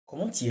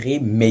Comment tirer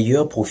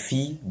meilleur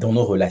profit dans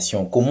nos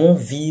relations? Comment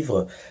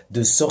vivre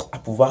de sorte à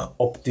pouvoir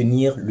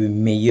obtenir le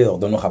meilleur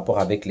dans nos rapports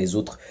avec les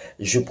autres?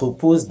 Je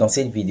propose dans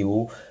cette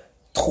vidéo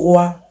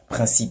 3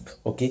 principes,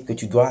 que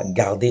tu dois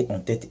garder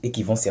en tête et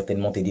qui vont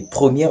certainement t'aider.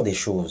 Première des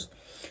choses,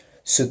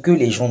 ce que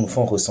les gens nous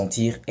font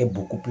ressentir est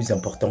beaucoup plus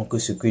important que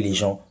ce que les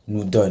gens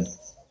nous donnent.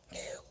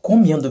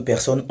 Combien de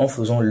personnes, en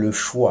faisant le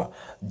choix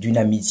d'une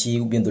amitié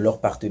ou bien de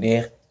leur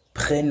partenaire,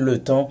 prennent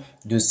le temps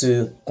de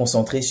se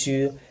concentrer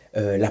sur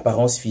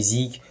l'apparence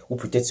physique ou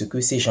peut-être ce que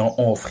ces gens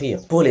ont à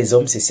offrir? Pour les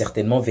hommes, c'est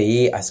certainement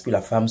veiller à ce que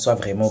la femme soit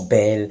vraiment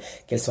belle,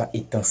 qu'elle soit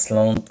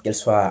étincelante, qu'elle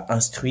soit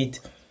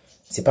instruite.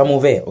 C'est pas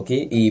mauvais,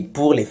 Et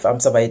pour les femmes,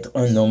 ça va être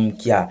un homme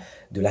qui a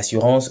de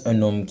l'assurance,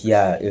 un homme qui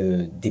a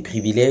des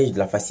privilèges, de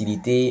la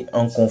facilité,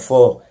 un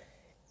confort.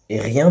 Et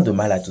rien de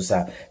mal à tout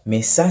ça.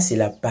 Mais ça, c'est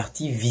la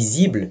partie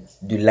visible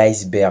de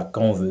l'iceberg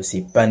quand on veut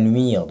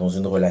s'épanouir dans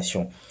une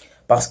relation.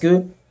 Parce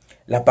que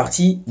la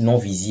partie non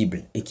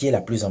visible et qui est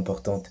la plus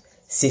importante,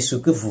 c'est ce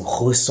que vous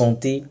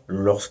ressentez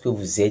lorsque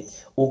vous êtes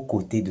aux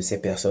côtés de ces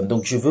personnes.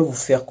 Donc, je veux vous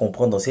faire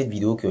comprendre dans cette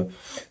vidéo que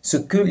ce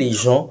que les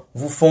gens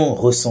vous font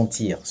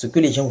ressentir, ce que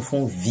les gens vous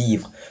font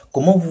vivre,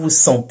 comment vous vous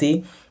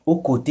sentez aux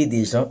côtés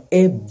des gens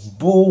est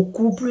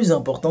beaucoup plus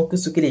important que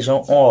ce que les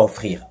gens ont à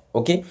offrir,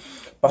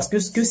 Parce que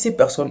ce que ces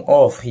personnes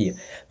ont à offrir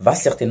va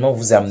certainement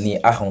vous amener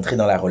à rentrer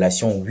dans la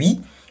relation,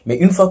 oui, mais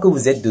une fois que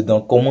vous êtes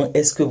dedans, comment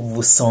est-ce que vous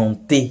vous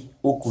sentez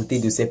aux côtés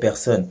de ces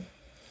personnes?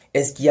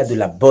 Est-ce qu'il y a de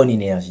la bonne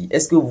énergie?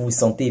 Est-ce que vous vous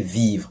sentez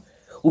vivre?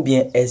 Ou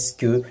bien est-ce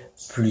que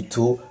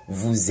plutôt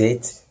vous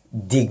êtes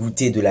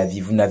dégoûté de la vie?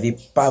 Vous n'avez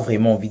pas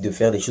vraiment envie de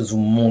faire des choses, vous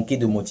manquez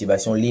de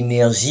motivation.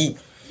 L'énergie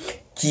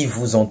qui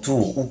vous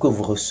entoure ou que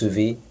vous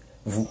recevez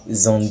vous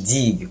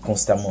endigue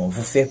constamment,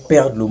 vous fait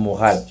perdre le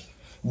moral.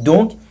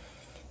 Donc,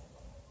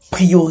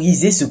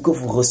 priorisez ce que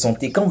vous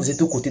ressentez. Quand vous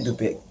êtes aux côtés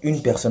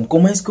d'une personne,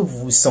 comment est-ce que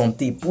vous vous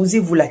sentez?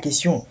 Posez-vous la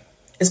question.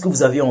 Est-ce que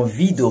vous avez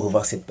envie de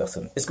revoir cette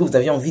personne? Est-ce que vous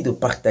avez envie de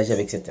partager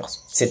avec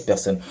cette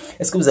personne?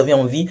 Est-ce que vous avez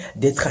envie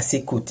d'être à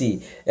ses côtés,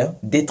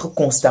 d'être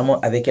constamment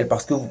avec elle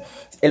parce que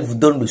elle vous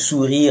donne le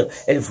sourire,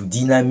 elle vous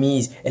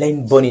dynamise, elle a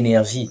une bonne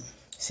énergie?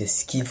 C'est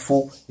ce qu'il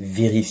faut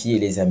vérifier,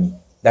 les amis.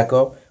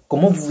 D'accord?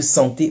 Comment vous vous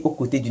sentez aux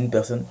côtés d'une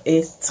personne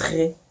est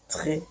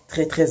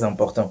très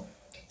important.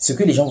 Ce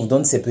que les gens vous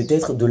donnent, c'est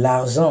peut-être de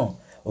l'argent,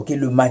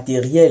 le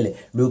matériel,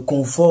 le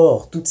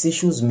confort, toutes ces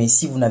choses. Mais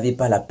si vous n'avez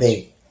pas la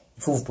paix,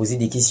 il faut vous poser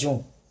des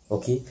questions.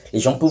 Les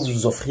gens peuvent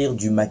vous offrir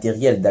du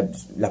matériel.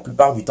 La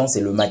plupart du temps,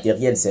 c'est le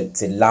matériel,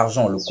 c'est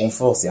l'argent, le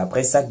confort. C'est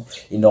après ça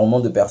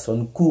énormément de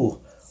personnes courent.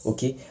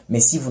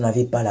 Mais si vous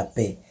n'avez pas la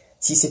paix,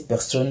 si cette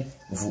personne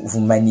vous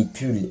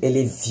manipule, elle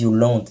est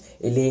violente,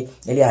 elle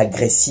est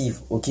agressive,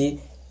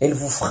 elle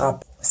vous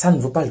frappe, ça ne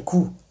vaut pas le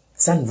coup.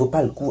 Ça ne vaut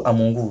pas le coup à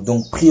mon goût.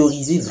 Donc,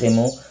 priorisez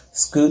vraiment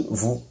ce que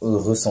vous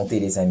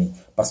ressentez, les amis.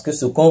 Parce que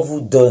ce qu'on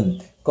vous donne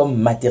comme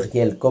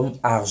matériel, comme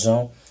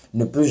argent,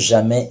 ne peut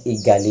jamais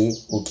égaler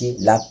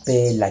la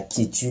paix, la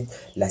quiétude,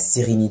 la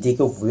sérénité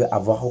que vous pouvez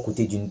avoir aux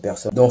côtés d'une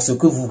personne. Donc, ce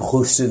que vous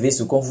recevez,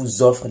 ce qu'on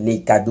vous offre,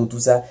 les cadeaux,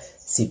 tout ça,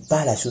 c'est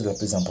pas la chose la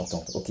plus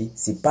importante,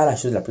 C'est pas la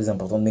chose la plus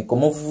importante. Mais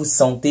comment vous vous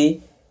sentez,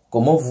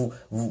 comment vous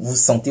vous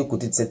sentez aux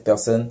côtés de cette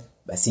personne,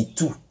 c'est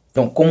tout.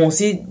 Donc,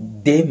 commencez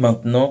dès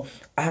maintenant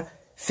à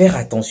faire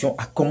attention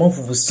à comment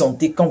vous vous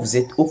sentez quand vous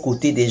êtes aux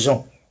côtés des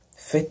gens.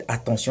 Faites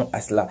attention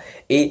à cela.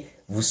 Et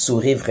vous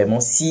saurez vraiment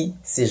si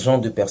ces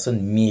genres de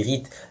personnes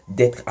méritent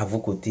d'être à vos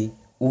côtés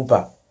ou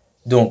pas.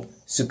 Donc,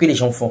 ce que les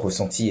gens font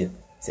ressentir,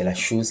 c'est la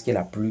chose qui est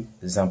la plus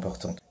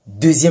importante.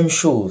 Deuxième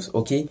chose,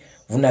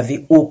 vous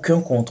n'avez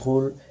aucun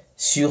contrôle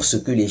sur ce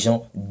que les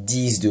gens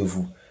disent de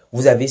vous.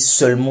 Vous avez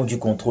seulement du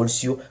contrôle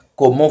sur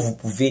comment vous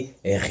pouvez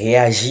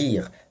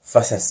réagir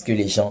face à ce que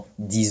les gens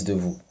disent de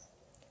vous.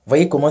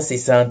 Voyez comment c'est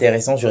ça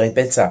intéressant, je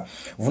répète ça.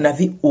 Vous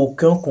n'avez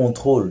aucun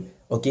contrôle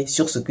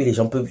sur ce que les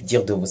gens peuvent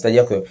dire de vous.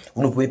 C'est-à-dire que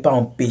vous ne pouvez pas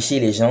empêcher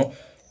les gens,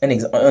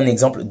 un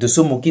exemple, de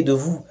se moquer de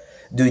vous,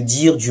 de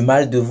dire du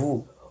mal de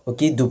vous,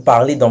 de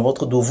parler dans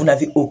votre dos. Vous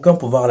n'avez aucun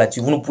pouvoir là-dessus.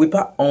 Vous ne pouvez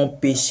pas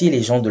empêcher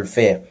les gens de le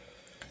faire.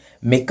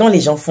 Mais quand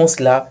les gens font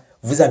cela,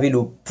 vous avez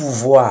le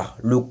pouvoir,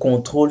 le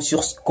contrôle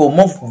sur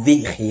comment vous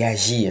pouvez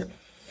réagir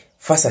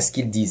face à ce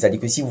qu'ils disent. C'est-à-dire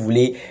que si vous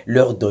voulez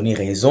leur donner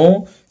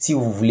raison, si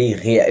vous voulez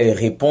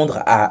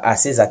répondre à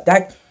ces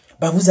attaques,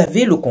 vous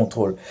avez le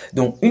contrôle.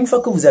 Donc, une fois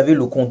que vous avez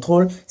le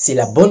contrôle, c'est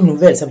la bonne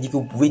nouvelle. Ça veut dire que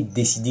vous pouvez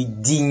décider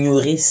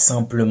d'ignorer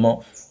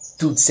simplement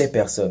toutes ces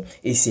personnes.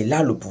 Et c'est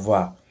là le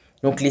pouvoir.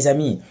 Donc, les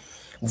amis,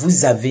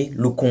 vous avez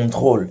le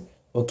contrôle.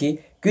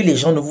 Que les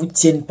gens ne vous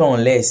tiennent pas en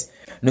laisse.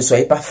 Ne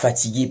soyez pas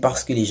fatigués par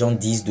ce que les gens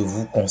disent de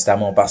vous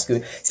constamment. Parce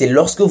que c'est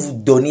lorsque vous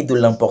donnez de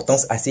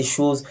l'importance à ces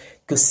choses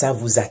que ça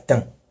vous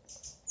atteint.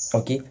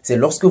 C'est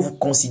lorsque vous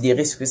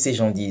considérez ce que ces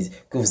gens disent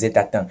que vous êtes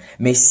atteint.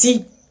 Mais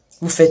si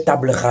vous faites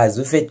table rase,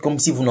 vous faites comme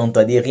si vous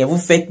n'entendez rien, vous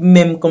faites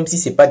même comme si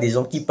ce n'est pas des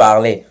gens qui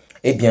parlaient,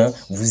 eh bien,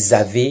 vous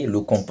avez le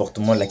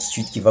comportement,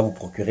 l'attitude qui va vous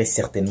procurer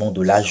certainement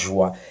de la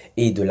joie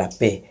et de la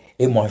paix.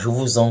 Et moi, je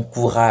vous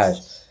encourage,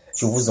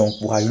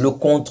 le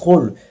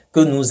contrôle que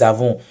nous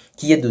avons,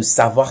 qui est de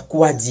savoir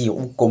quoi dire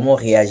ou comment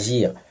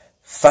réagir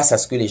face à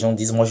ce que les gens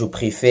disent, moi je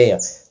préfère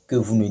que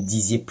vous ne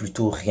disiez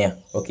plutôt rien,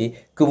 ok?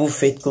 Que vous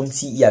faites comme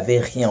s'il n'y avait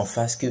rien en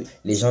face, que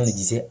les gens ne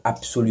disaient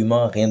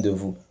absolument rien de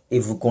vous. Et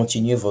vous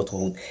continuez votre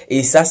route.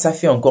 Et ça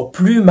fait encore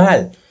plus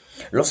mal.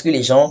 Lorsque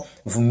les gens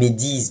vous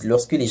médisent,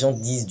 lorsque les gens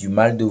disent du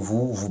mal de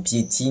vous, vous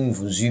piétinent,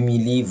 vous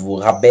humilient, vous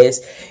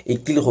rabaissent et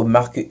qu'ils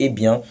remarquent que, eh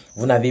bien,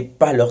 vous n'avez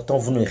pas leur temps,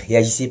 vous ne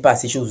réagissez pas à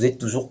ces choses, vous êtes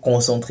toujours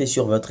concentré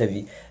sur votre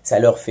vie. Ça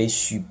leur fait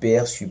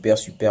super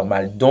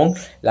mal. Donc,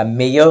 la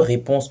meilleure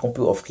réponse qu'on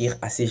peut offrir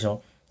à ces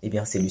gens, eh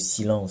bien, c'est le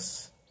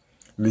silence.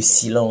 Le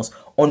silence.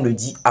 On ne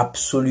dit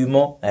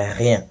absolument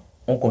rien.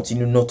 On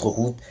continue notre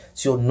route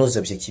sur nos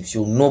objectifs,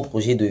 sur nos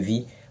projets de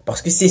vie.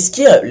 Parce que c'est ce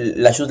qui est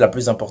la chose la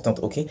plus importante,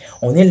 ok?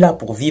 On est là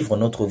pour vivre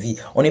notre vie.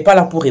 On n'est pas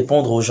là pour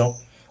répondre aux gens.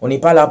 On n'est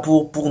pas là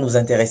pour nous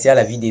intéresser à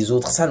la vie des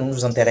autres. Ça ne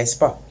nous intéresse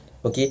pas,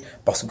 ok?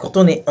 Parce que quand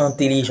on est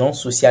intelligent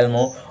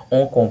socialement,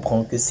 on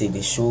comprend que c'est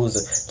des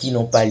choses qui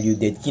n'ont pas lieu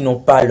d'être, qui n'ont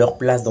pas leur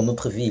place dans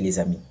notre vie, les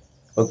amis,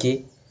 ok?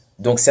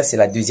 Donc ça, c'est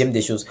la deuxième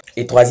des choses.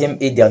 Et troisième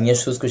et dernière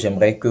chose que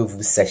j'aimerais que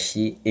vous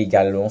sachiez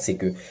également, c'est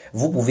que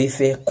vous pouvez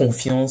faire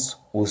confiance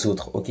aux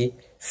autres, ok?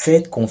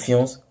 Faites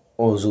confiance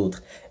aux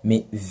autres,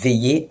 mais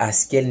veillez à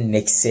ce qu'elle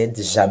n'excède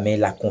jamais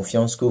la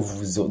confiance que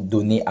vous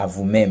donnez à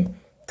vous-même.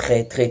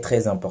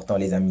 Très important,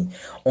 les amis.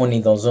 On est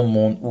dans un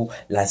monde où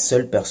la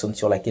seule personne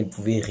sur laquelle vous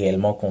pouvez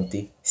réellement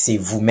compter, c'est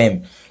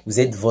vous-même.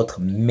 Vous êtes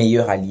votre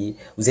meilleur allié,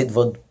 vous êtes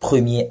votre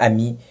premier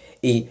ami.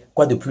 Et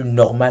quoi de plus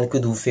normal que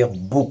de vous faire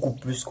beaucoup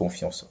plus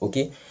confiance, ok?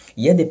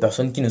 Il y a des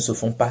personnes qui ne se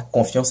font pas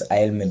confiance à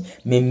elles-mêmes,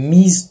 mais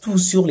misent tout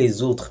sur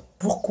les autres.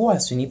 Pourquoi?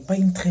 Ce n'est pas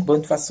une très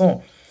bonne façon.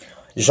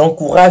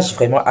 J'encourage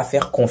vraiment à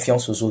faire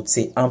confiance aux autres.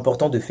 C'est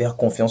important de faire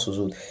confiance aux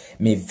autres.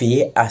 Mais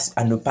veillez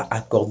à ne pas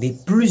accorder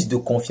plus de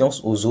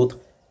confiance aux autres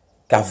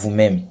qu'à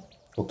vous-même.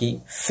 Ok?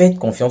 Faites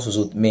confiance aux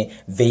autres, mais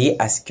veillez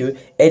à ce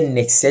qu'elle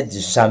n'excède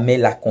jamais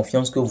la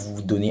confiance que vous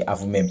vous donnez à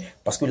vous-même.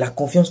 Parce que la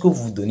confiance que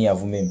vous vous donnez à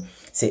vous-même,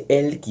 c'est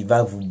elle qui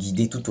va vous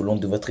guider tout au long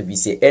de votre vie.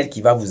 C'est elle qui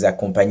va vous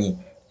accompagner.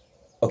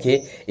 Ok?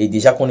 Et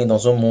déjà qu'on est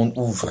dans un monde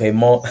où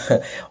vraiment,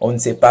 on ne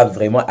sait pas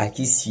vraiment à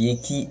qui se fier,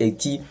 qui est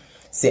qui,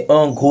 c'est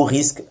un gros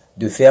risque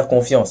de faire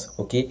confiance,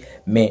 ok?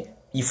 Mais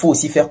il faut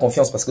aussi faire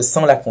confiance parce que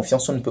sans la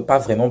confiance, on ne peut pas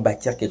vraiment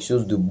bâtir quelque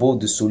chose de beau,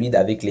 de solide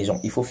avec les gens.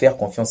 Il faut faire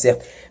confiance,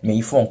 certes, mais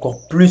il faut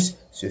encore plus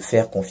se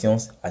faire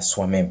confiance à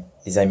soi-même,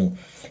 les amis.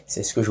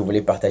 C'est ce que je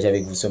voulais partager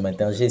avec vous ce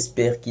matin.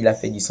 J'espère qu'il a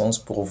fait du sens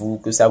pour vous,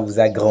 que ça vous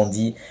a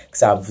grandi, que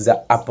ça vous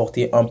a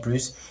apporté un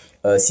plus.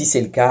 Si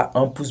c'est le cas,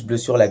 un pouce bleu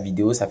sur la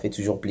vidéo, ça fait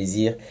toujours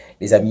plaisir.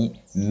 Les amis,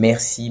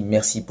 merci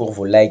pour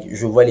vos likes.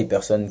 Je vois les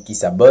personnes qui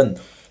s'abonnent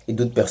et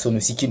d'autres personnes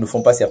aussi qui ne le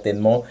font pas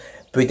certainement.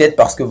 Peut-être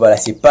parce que voilà,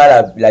 c'est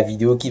pas la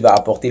vidéo qui va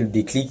apporter le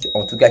déclic,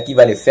 en tout cas qui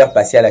va les faire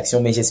passer à l'action,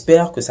 mais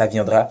j'espère que ça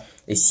viendra.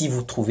 Et si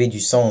vous trouvez du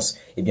sens,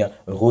 eh bien,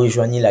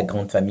 rejoignez la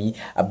grande famille.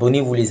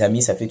 Abonnez-vous les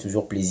amis, ça fait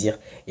toujours plaisir.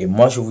 Et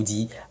moi, je vous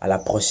dis à la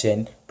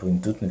prochaine pour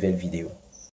une toute nouvelle vidéo.